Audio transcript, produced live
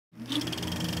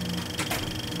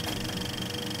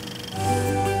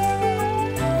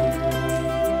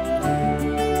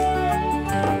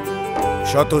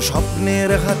শত স্বপ্নের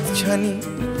হাতছানি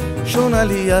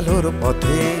সোনালি আলোর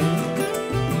পথে,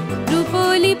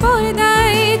 রূপলি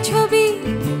পর্দায় ছবি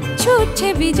ছুটছে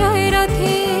বিজয়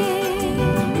রথে।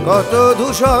 কত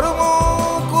ধূসর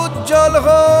মুখ উজ্জ্বল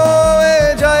হয়ে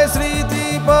যায় স্মৃতি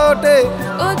পটে,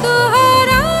 কত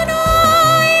হারানো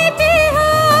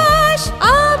ইতিহাস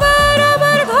আবার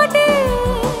আবার ঘটে।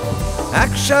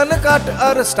 অ্যাকশন কাট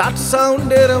আর স্টার্ট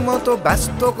সাউন্ডের মতো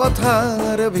ব্যস্ত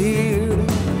কথার ভিড়,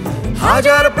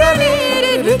 হাজার প্রাণীর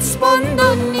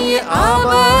হৃদস্পন্দন নিয়ে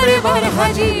আবার এবার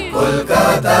হাজির।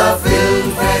 Kolkata film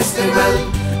festival,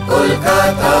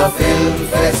 Kolkata film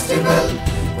festival,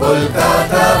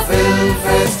 Kolkata film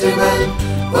festival,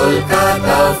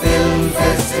 Kolkata film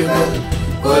festival,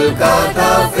 Kolkata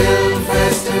film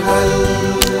festival.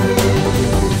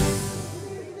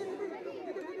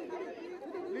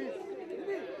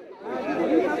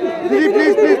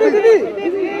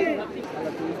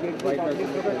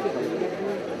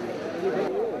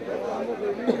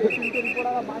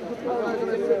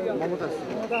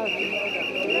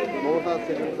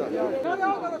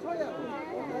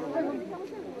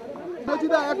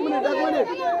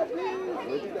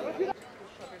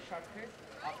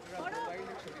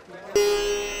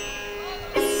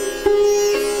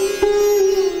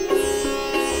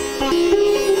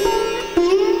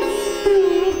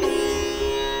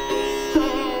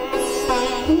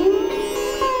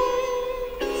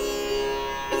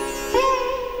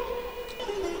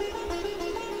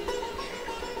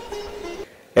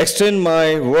 Extend my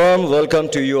warm welcome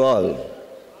to you all.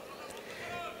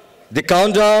 The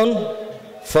countdown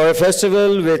for a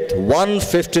festival with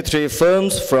 153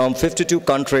 films from 52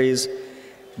 countries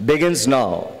begins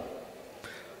now.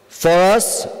 For us,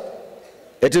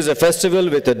 it is a festival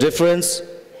with a difference,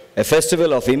 a festival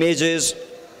of images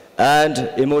and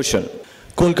emotion.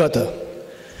 Kolkata,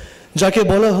 যাকে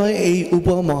বলা হয় এই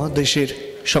উপমহাদেশের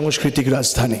সাংস্কৃতিক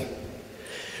রাজধানী,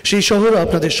 সেই শহর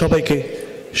আপনাদের সবাইকে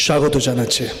স্বাগত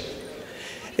জানাচ্ছে।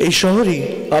 এই শহরই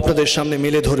আপনাদের সামনে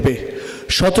মেলে ধরবে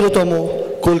 17তম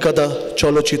কলকাতা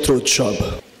চলচ্চিত্র উৎসব।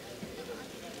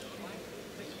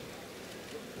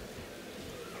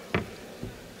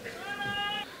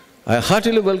 I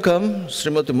heartily welcome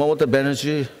Srimati Mamata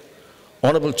Banerjee,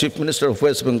 Honorable Chief Minister of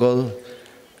West Bengal,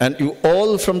 and you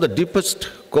all from the deepest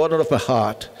corner of my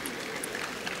heart.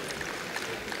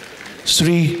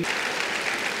 Sri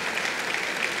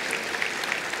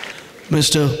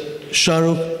Mr. Shah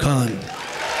Rukh Khan.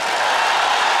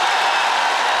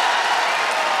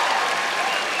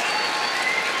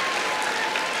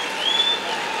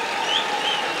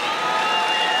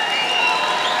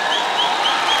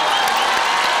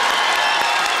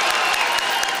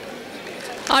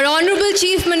 Our Honorable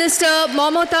Chief Minister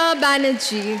Mamata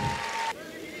Banerjee.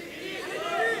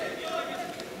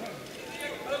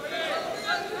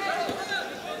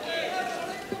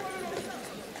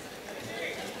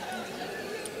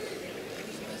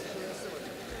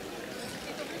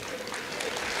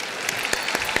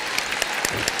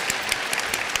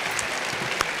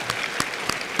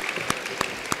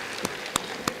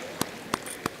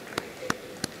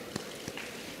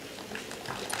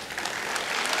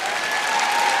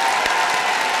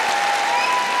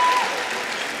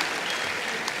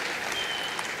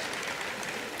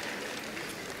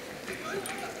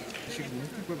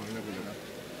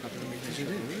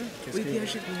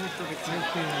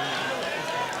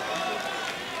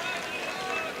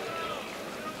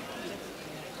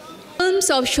 Films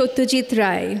of Satyajit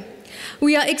Ray.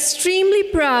 We are extremely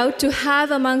proud to have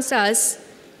amongst us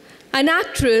an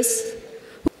actress.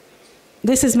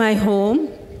 This is my home.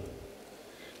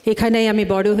 এখানেই আমি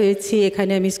বড় হয়েছি,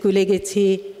 এখানে আমি স্কুলে গেছি,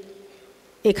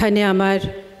 এখানে আমার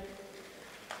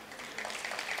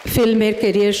ফিল্মের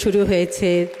ক্যারিয়ার শুরু হয়েছে।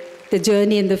 The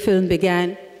journey in the film began.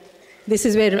 This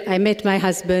is where I met my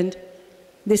husband.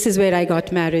 This is where I got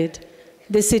married.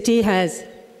 The city has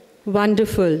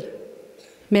wonderful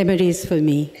memories for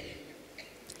me.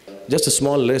 Just a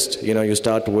small list, you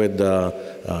start with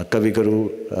Kavi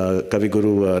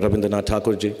Guru Rabindranath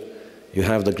Thakur ji. You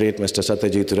have the great Mr.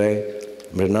 Satyajit Ray,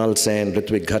 Mrinal Sen,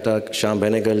 Ritvik Ghatak, Shyam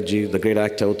Benegal ji, the great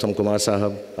actor Uttam Kumar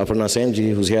Sahab, Aparna Sen ji,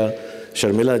 who's here,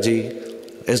 Sharmila ji,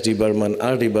 S.D. Burman,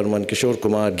 R.D. Burman, Kishore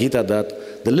Kumar, Geeta Dutt.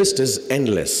 The list is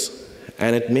endless.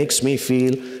 And it makes me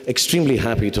feel extremely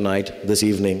happy tonight, this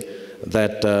evening,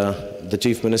 that the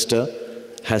Chief Minister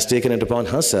has taken it upon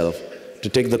herself to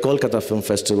take the Kolkata Film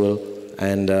Festival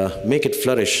and make it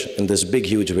flourish in this big,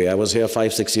 huge way. I was here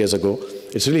 5-6 years ago.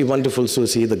 It's really wonderful to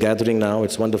see the gathering now.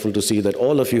 It's wonderful to see that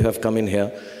all of you have come in here.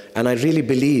 And I really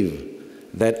believe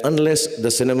that unless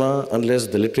the cinema, unless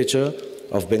the literature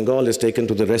of Bengal is taken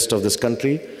to the rest of this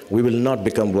country, we will not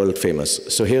become world famous.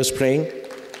 So here's praying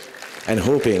and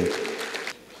hoping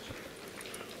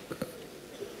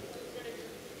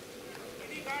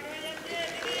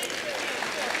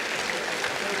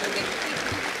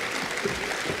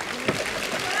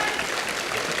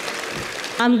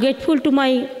I'm grateful to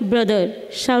my brother,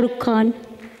 Shah Rukh Khan.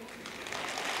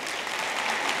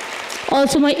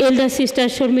 Also my elder sister,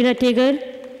 Sharmila Tagore.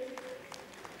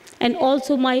 And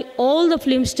also my all the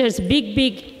film stars,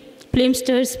 big film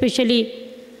stars, especially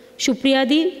Supriya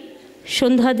Di,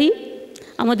 Shandha Di,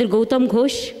 আমাদের গৌতম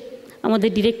ঘোষ, আমাদের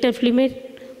director ফিল্মের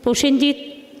প্রসেনজিৎ,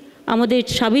 আমাদের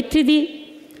সাবিত্রী দি,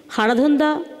 হারাধন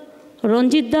দা,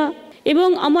 রঞ্জিত দা, এবং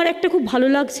আমার একটা খুব ভালো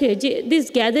লাগছে যে this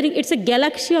gathering, it's a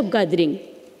Galaxy of gathering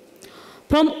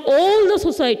from all the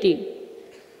society.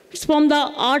 It's from the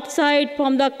art side,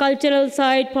 from the cultural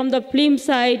side, from the film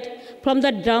side, from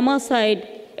the drama side.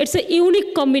 It's a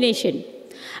unique combination.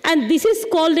 And this is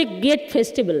called a great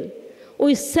festival.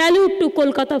 We salute to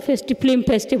Kolkata Film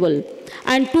Festival.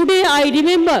 And today I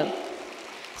remember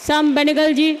Sam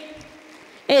Benegal ji,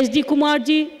 S.D. Kumar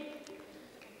ji,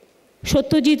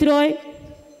 Satyajit Roy,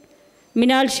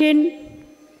 Minal Sen,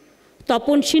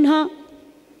 Tapan Sinha,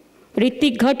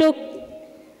 Ritik Ghatak,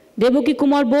 Devaki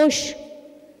Kumar Bose,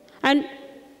 and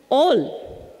all.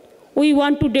 We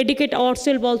want to dedicate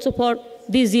ourselves also for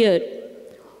this year.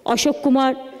 Ashok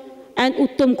Kumar and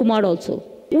Uttam Kumar also.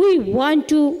 We want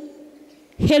to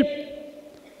help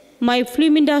my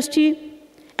film industry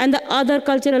and the other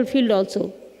cultural field also.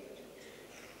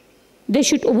 They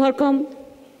should overcome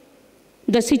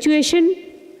the situation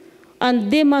and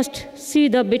they must see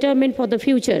the betterment for the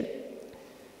future.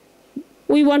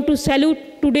 We want to salute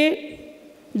today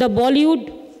the Bollywood,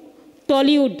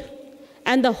 Tollywood,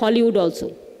 and the Hollywood also.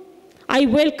 I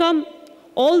welcome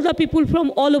all the people from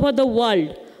all over the world.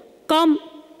 Come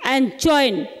and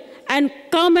join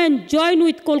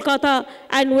with Kolkata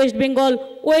and West Bengal.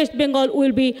 West Bengal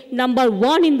will be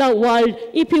 #1 in the world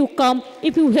if you come,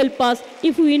 if you help us,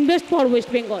 if you invest for West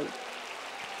Bengal.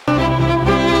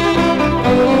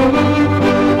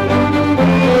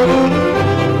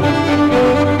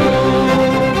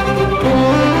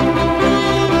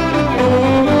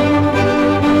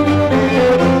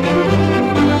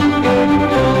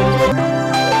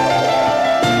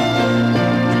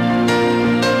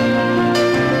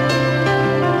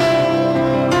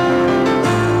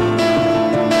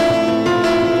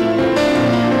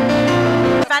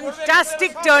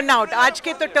 Fantastic turnout.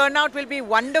 Ajke to turnout will be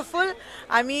wonderful.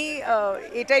 Ami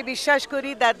etai bishwash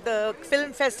kori that the film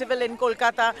festival in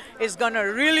Kolkata is gonna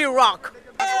really rock.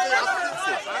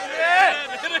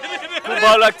 খুব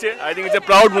ভালো লাগছে। I think it's a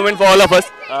proud moment for all of us.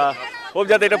 Hope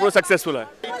যাতে এটা পুরো successful হয়।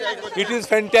 It is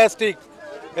fantastic.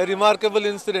 A remarkable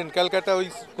incident. Kolkata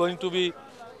is going to be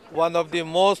one of the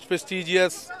most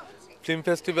prestigious film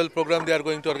festival program they are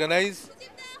going to organize,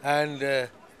 and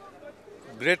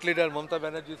great leader Mamata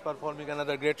Banerjee is performing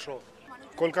another great show.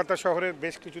 Kolkata শহরের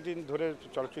বেশ কিছুদিন ধরে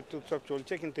চলচ্চিত্র উৎসব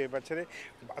চলছে, কিন্তু এবছরে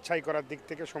বাছাই করার দিক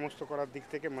থেকে, সমস্ত করার দিক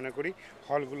থেকে মনে করি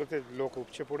হলগুলোতে লোক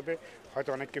উপচে পড়বে, হয়তো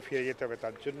অনেককে ফিরে যেতে হবে।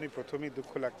 তার জন্যই প্রথমেই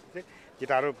দুঃখ লাগছে,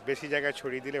 যেটা আরও বেশি জায়গায়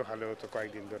ছড়িয়ে দিলে ভালো হতো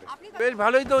কয়েকদিন ধরে। বেশ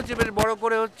ভালোই তো হচ্ছে, বেশ বড়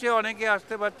করে হচ্ছে, অনেকে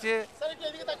আসতে পারছে,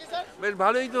 বেশ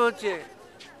ভালোই তো হচ্ছে।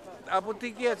 আপত্তি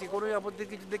কি আছে? কোনো আপত্তি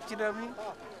কিছু দেখছি না আমি।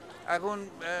 এখন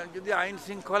যদি আইন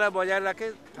শৃঙ্খলা বজায়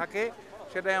থাকে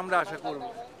সেটাই আমরা আশা করব।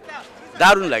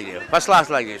 দারুণ লাগছে, ফার্স্ট ক্লাস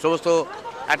লাগছে, সমস্ত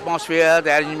atmosphere,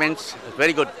 the arrangements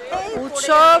very good.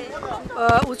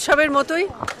 উৎসবের মতোই,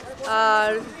 আর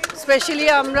স্পেশালি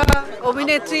আমরা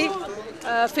অভিনেত্রী,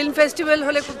 ফিল্ম ফেস্টিভ্যাল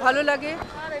হলে খুব ভালো লাগে,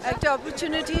 একটা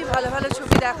অপরচুনিটি ভালো ভালো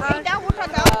ছবি দেখার,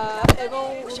 এবং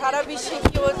সারা বিশ্বে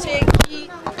কী হচ্ছে, কী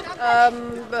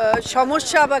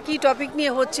সমস্যা বা কী টপিক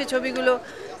নিয়ে হচ্ছে ছবিগুলো,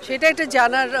 সেটা একটা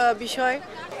জানার বিষয়।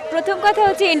 প্রথম কথা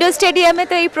হচ্ছে ইন্ডোর স্টেডিয়ামে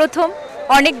তো এই প্রথম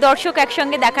অনেক দর্শক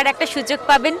একসঙ্গে দেখার একটা সুযোগ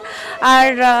পাবেন, আর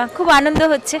খুব আনন্দ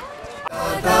হচ্ছে।